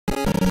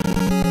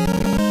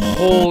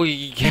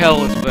Holy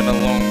hell, it's been a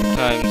long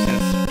time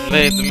since we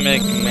played the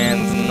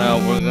Megamans, and now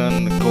we're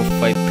gonna go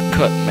fight the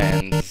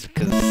Cutmans,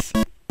 because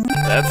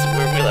that's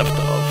where we left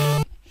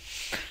off.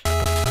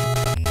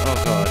 Oh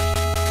god.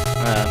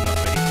 I'm not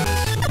ready for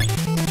this.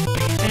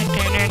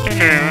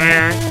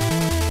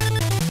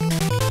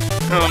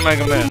 Oh,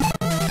 Megaman.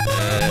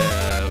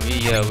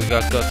 We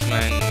got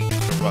Cutman.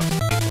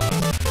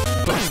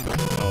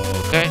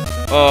 Okay.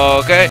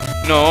 Okay.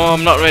 No,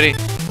 I'm not ready.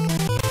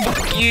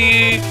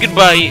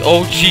 Goodbye.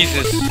 Oh,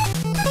 Jesus.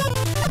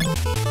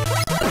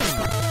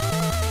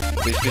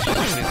 Please, please,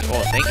 please, please.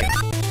 Oh, thank you.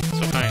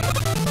 So kind.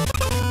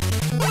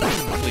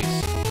 Please.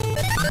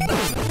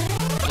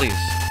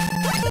 Please.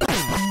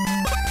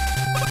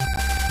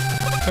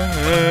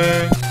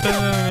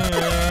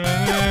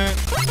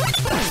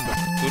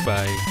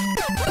 Goodbye.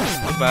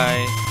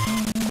 Goodbye.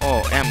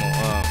 Oh, ammo.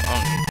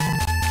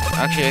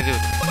 Actually, I do.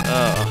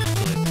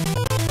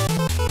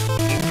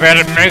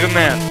 Better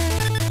Megaman.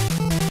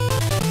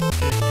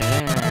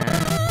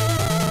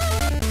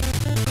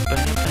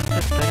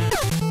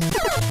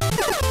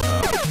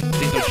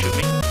 Please don't shoot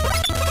me.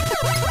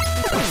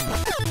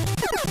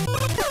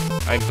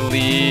 I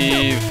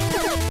believe.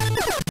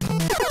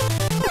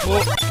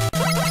 Oh,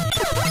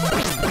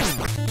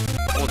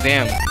 oh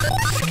damn.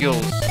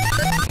 Skills.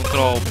 Look at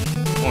all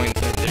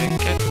points I didn't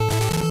get.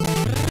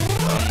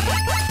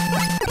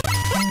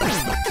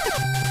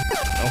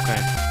 Okay.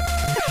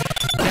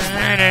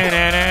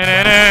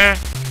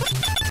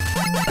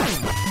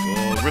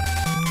 Oh, rip.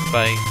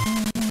 Bye.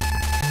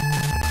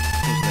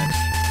 Who's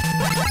next?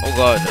 Oh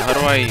god, how do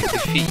I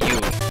defeat you?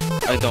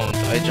 I don't.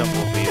 I jump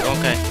over you.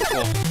 Okay,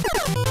 cool.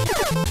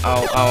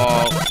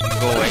 I'll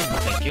go away.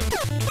 Thank you.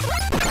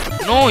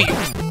 No, you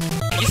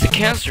piece of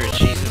cancer,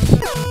 Jesus.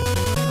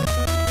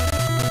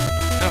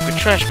 No, good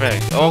trash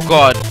bag. Oh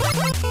god.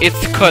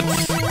 It's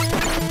cuts.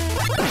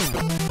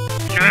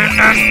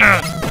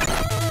 No.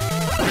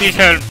 Please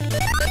help.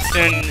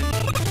 Send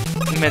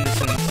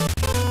medicines.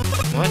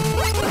 What?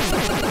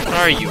 What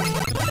are you?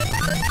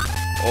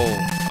 Oh,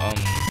 I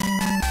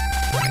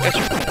guess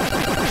you're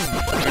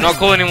cool. You're not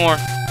cool anymore.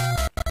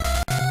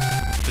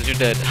 Because you're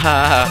dead.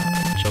 Haha.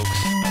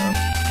 Jokes. No.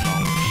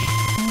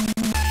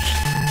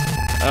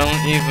 I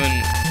don't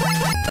even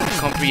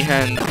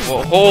comprehend.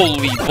 Well,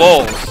 holy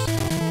balls.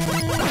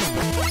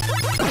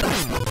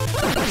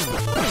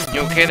 You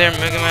okay there,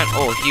 Megaman?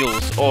 Oh,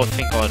 heals. Oh,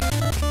 thank god.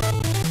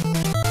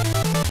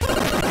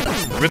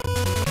 Rip.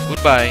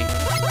 Goodbye.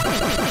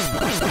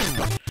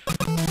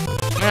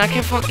 Man, I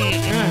can't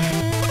fucking.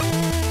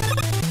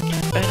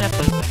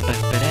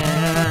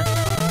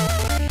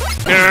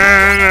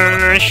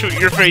 Shoot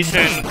your face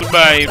in.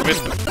 Goodbye. Rip.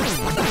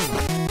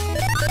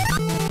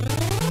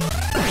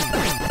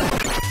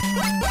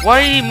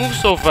 Why did he move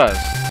so fast?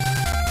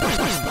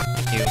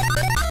 Thank you.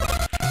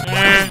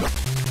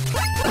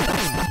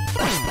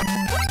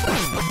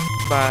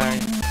 Bye.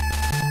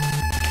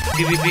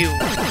 Pew pew pew.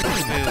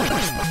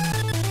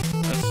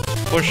 That's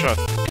 4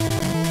 shots.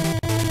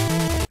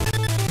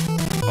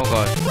 Oh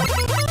god.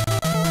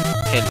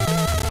 Help.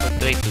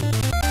 3, 2. 3,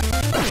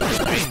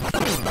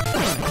 4,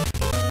 5.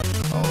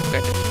 Oh,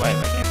 okay, that's 5. I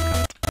can't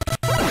count.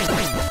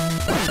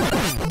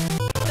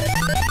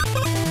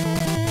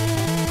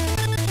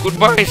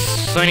 Goodbye,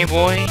 sonny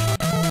boy.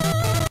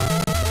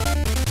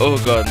 Oh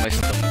god, my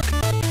stomach.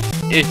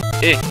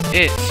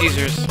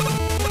 Caesars.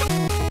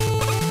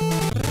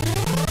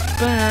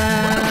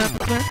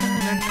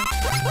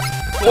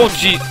 Oh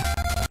gee.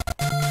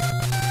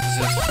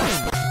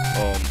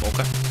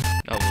 Okay.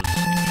 That was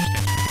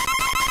interesting.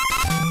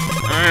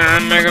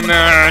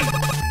 Megaman.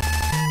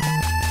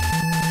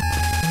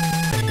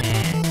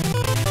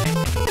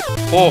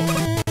 Oh.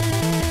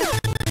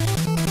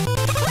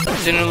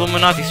 It's an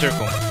Illuminati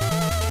circle.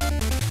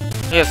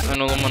 Yes,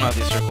 an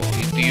Illuminati circle.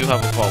 Do you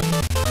have a problem?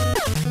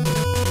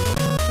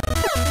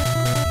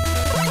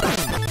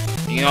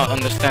 Do you not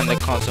understand the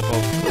concept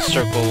of the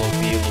circle of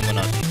the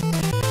Illuminati?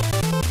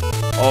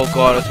 Oh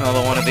god, it's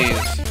another one of these.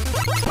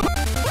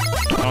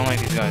 I don't like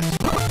these guys.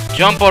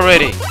 Jump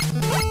already!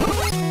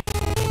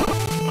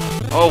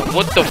 Oh,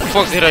 what the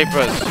fuck did I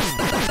press?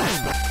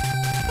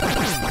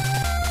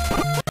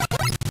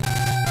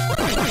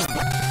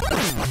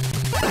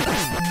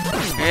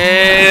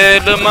 Hey,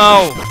 the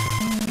mouth!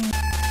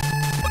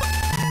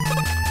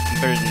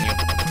 Better than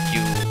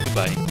you.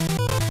 Goodbye.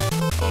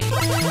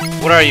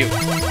 What are you?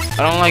 I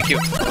don't like you.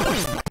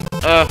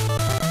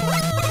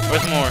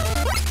 Where's more?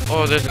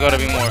 Oh, there's gotta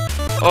be more.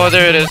 Oh,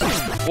 there it is.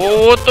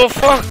 Whoa, what the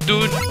fuck,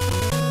 dude?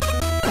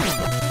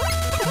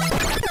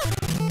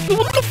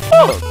 What the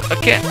fuck? I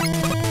can't.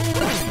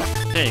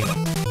 There you go.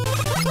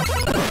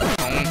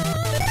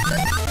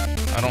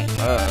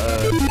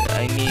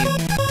 I need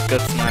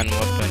Gutsman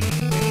weapon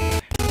in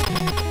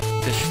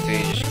this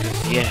stage,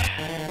 cause yeah.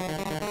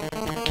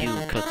 Kill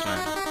Gutsman.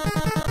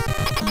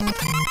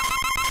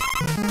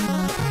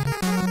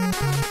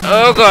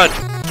 Oh god!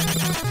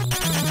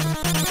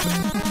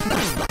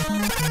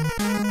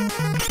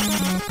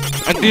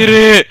 I did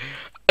it!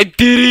 I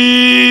did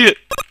it!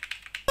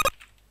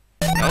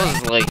 That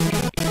was like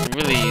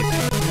really easy.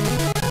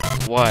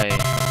 Why? Oh,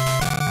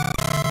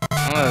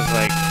 that's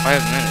like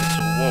 5 minutes.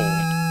 Whoa.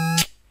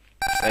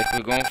 It's like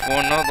we're going for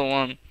another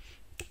one.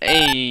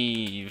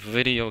 Hey,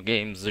 video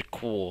games are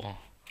cool.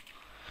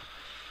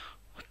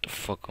 What the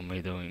fuck am I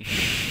doing?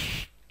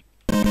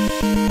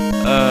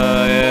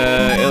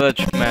 Yeah,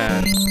 Electric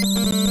Man. He's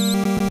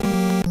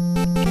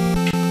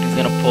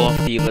gonna pull off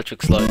the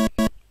electric slide.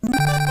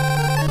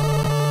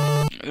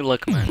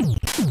 Electric Man.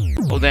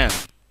 Oh, damn.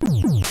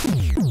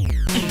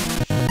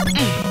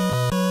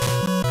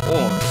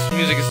 Oh, this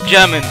music is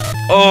jamming.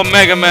 Oh,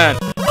 Megaman.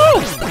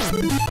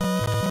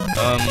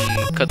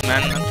 Cut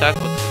man attack.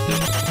 What does it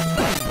do?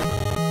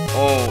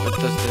 Oh, it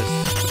does this.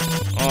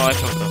 Oh, I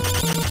fucked up.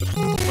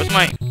 Where's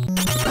my?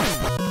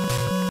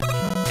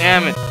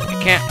 Damn it! You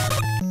can't.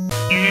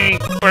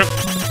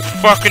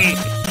 Fucking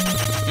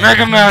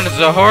Megaman is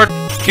a hard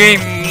game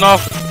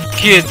enough.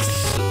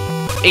 Kids,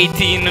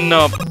 18 and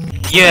up.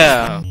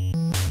 Yeah.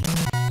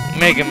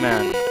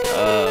 Megaman.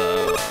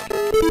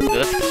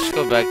 Let's just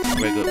go back to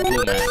regular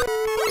Blue Man.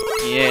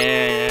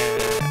 Yeah.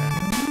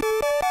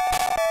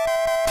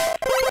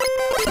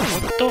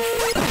 What the f?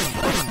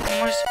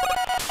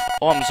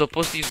 Oh, I'm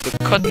supposed to use the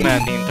cut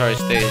man the entire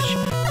stage.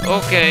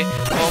 Okay.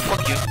 Oh,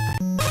 fuck you.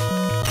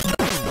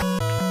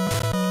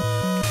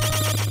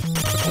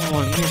 Oh,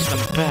 I missed. I'm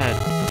bad.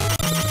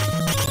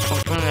 Oh,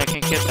 apparently I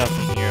can't get that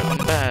from here. I'm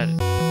bad.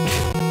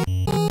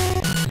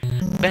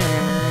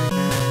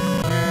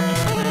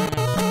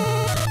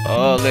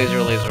 Oh, laser.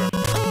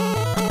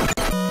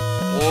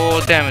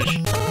 Oh,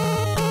 damage.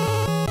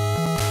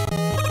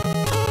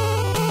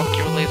 Fuck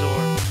your laser.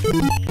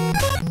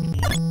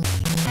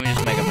 Let me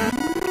just Mega Man.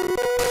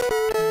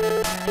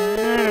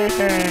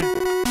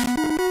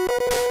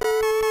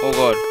 Oh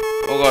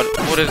god,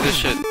 what is this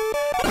shit?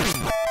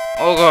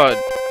 Oh god.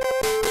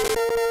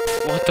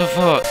 What the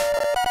fuck?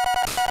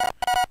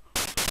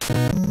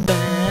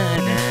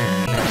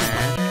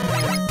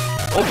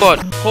 Oh god,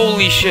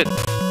 holy shit.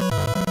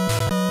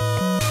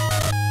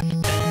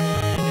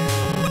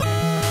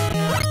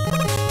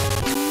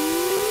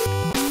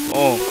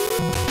 Oh.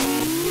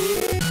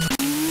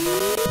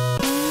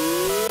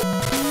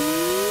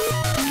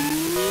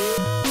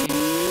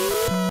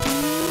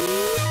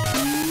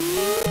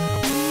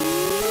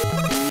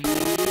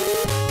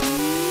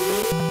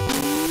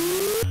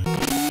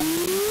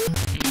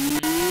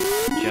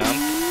 Jump.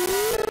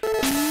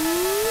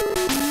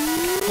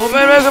 Oh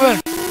man, Megaman!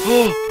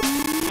 Oh,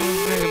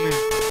 Megaman.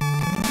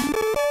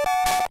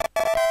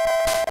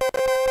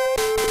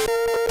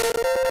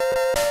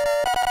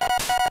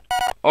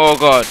 Oh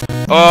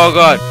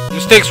god,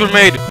 mistakes were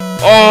made.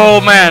 Oh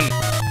man.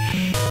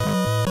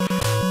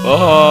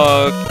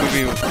 Oh, fuck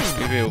you.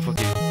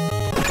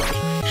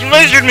 She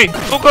lasered me.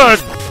 Oh god.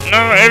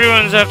 No,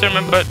 everyone's after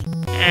my butt.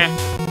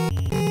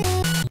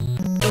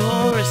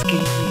 Door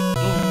escape moving.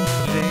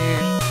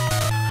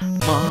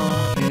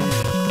 Mom is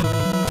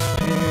pooping.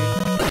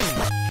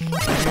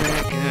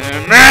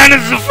 Man,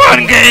 it's a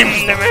fun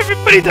game.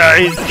 Everybody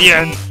dies at the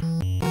end.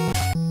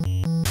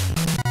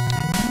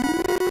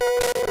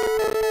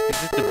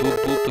 Is it the boop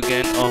boop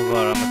again? Oh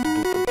god, I'm at the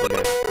boop boop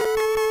again.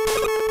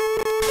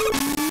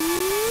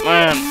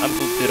 Man, I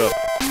booped it up.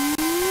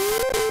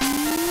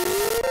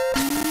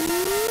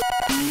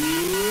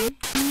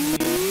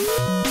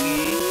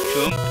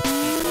 Jump.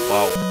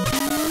 Wow.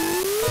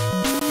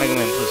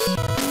 Megaman, please.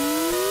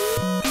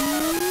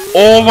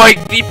 Oh my,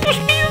 he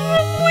pushed me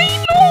away.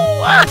 No!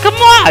 Ah, come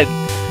on!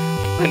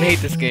 I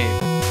hate this game.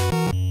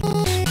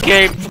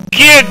 Game for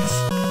kids!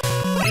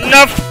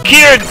 Not for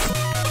kids!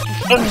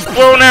 For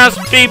grown ass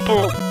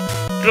people!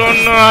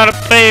 Don't know how to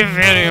play a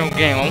video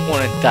game. I'm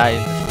gonna die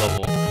in this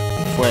level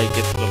before I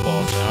get to the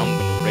boss, and I'm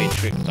gonna rage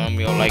trick. I'm gonna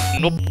be all like,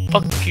 nope,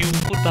 fuck you,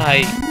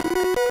 goodbye.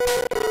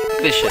 Look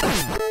at this shit.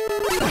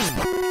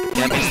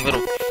 Yapping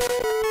little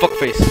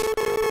fuckface.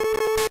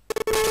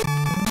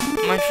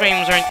 My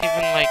frames aren't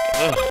even like,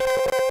 ugh.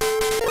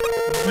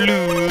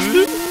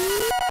 Blue.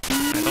 I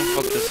don't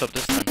fuck this up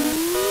this time.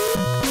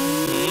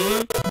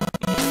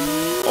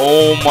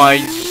 Oh my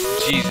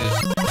Jesus.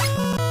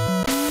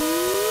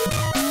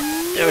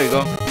 There we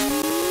go.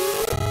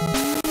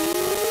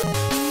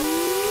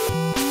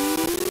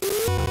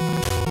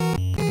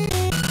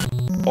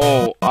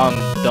 Oh, I'm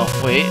done.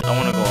 Wait, I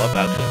wanna go up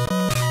actually.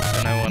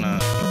 And I wanna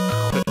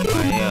equip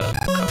my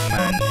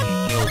command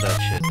and heal that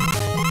shit.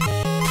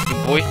 You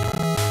boy.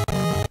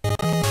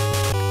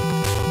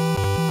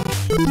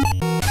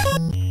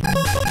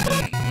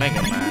 Fucking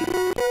Megaman.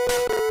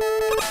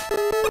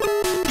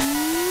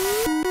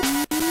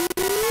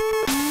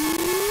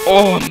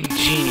 Oh, I'm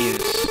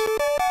genius.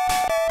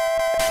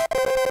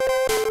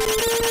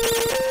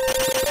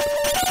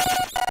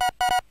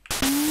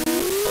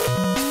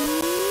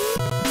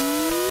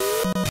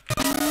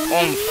 Oh,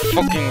 I'm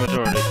fucking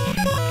retarded.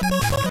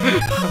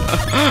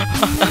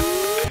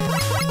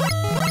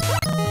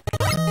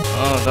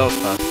 Oh, that was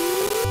fast.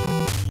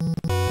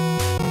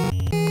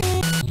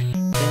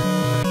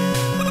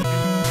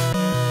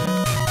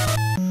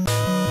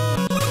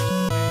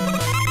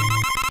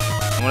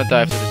 I'm gonna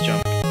die after this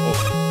jump. Oh.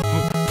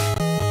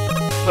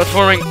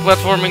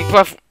 Platforming.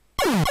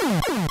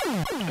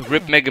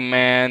 Rip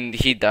Megaman,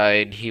 he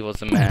died, he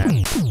was a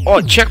man.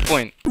 Oh,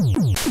 checkpoint!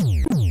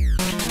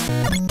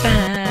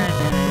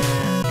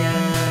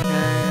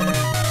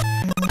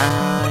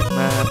 I'm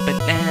a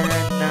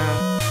banana.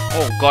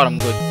 Oh god, I'm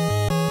good.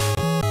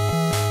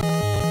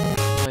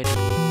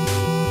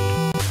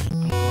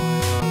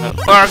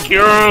 Fuck you!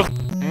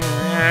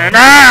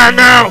 No,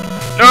 no!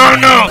 No,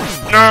 no!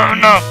 No,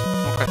 no!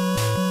 Okay.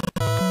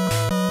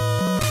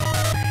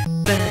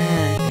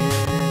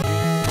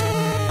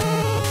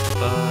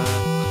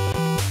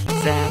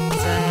 Zap,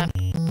 zap.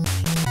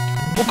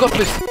 Oh god,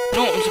 please!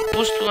 No, I'm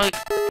supposed to like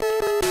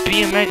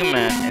be a Mega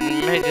Man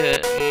and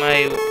mega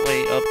my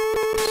way up.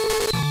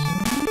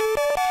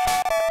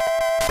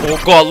 Oh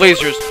god,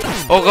 lasers!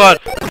 Oh god,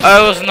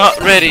 I was not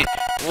ready.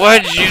 Why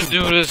did you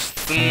do this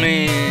to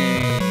me?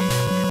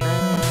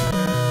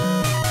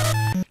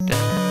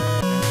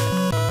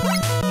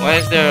 Why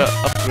is there an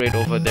upgrade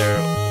over there?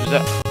 Is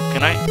that?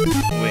 Can I?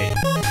 Wait.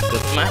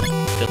 Gutsman?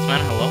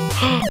 Gutsman, hello?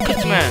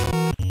 Gutsman!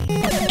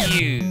 Fuck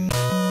you!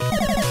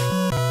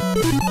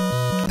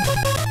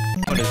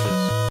 What is this?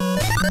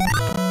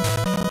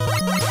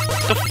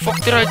 What the fuck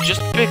did I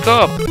just pick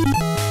up?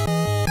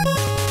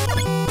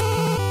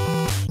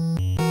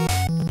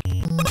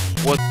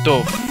 What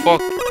the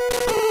fuck?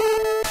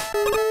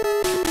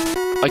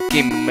 I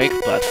can make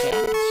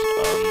platforms.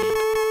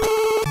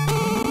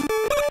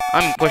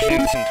 I'm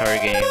questioning this entire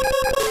game.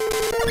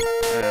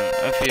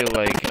 I feel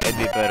like I'd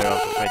be better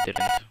off if I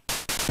didn't.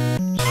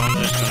 So I'm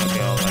just gonna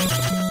go like,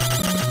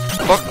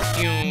 fuck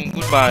you,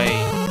 goodbye.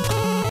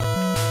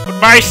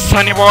 Goodbye,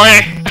 sonny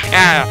boy!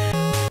 Yeah.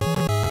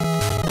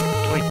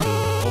 Wait, dude,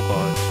 oh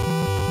god.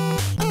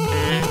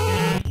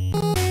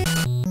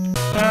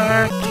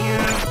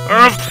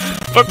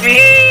 Fuck you. Fuck me!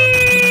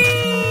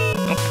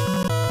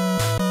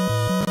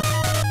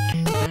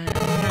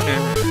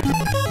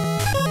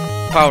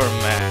 Power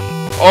Man.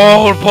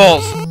 Oh,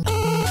 balls!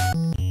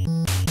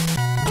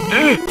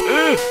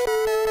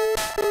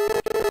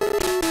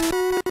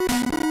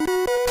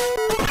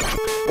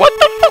 What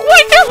the fuck? Why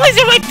is there a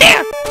laser right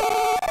there?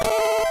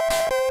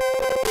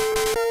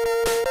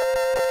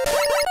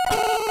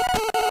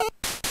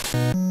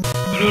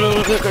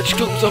 Look, that guy just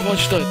killed himself. I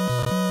just died.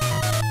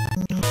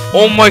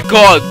 Oh my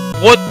god!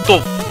 What the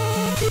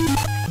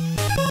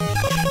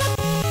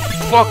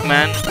fuck,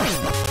 man?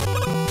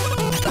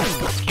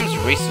 This game's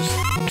racist.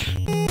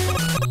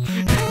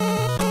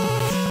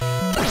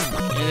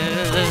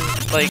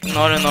 Like,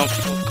 not enough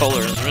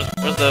colors.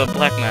 Where's the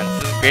black man?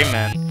 This is gray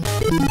man.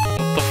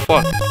 What the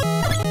fuck?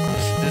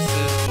 This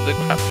is the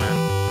crap man.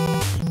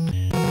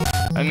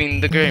 I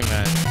mean, the gray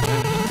man.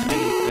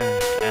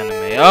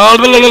 Anime. Oh,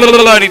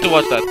 I need to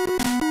watch that.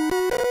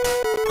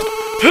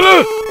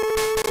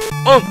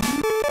 Oh!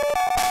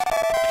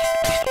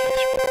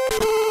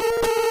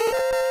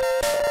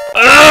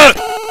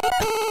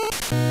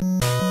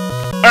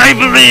 I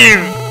believe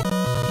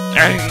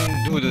I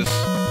can do this.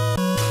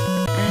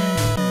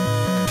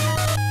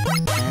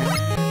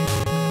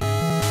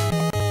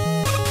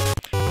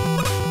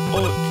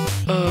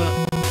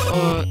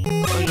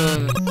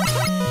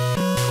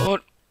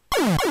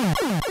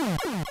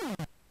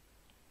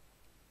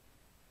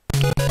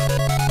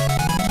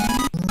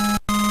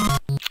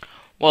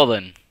 Well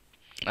then,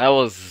 that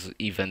was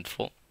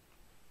eventful.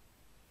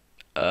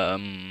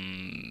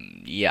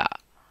 Yeah.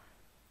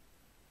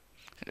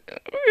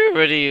 We're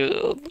already a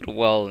little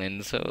well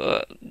in,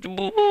 so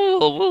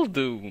we'll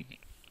do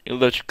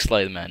Electric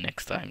Slide Man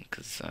next time,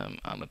 because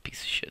I'm a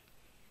piece of shit.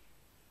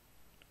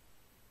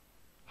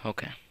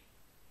 Okay.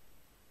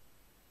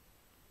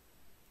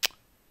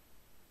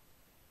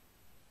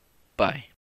 Bye.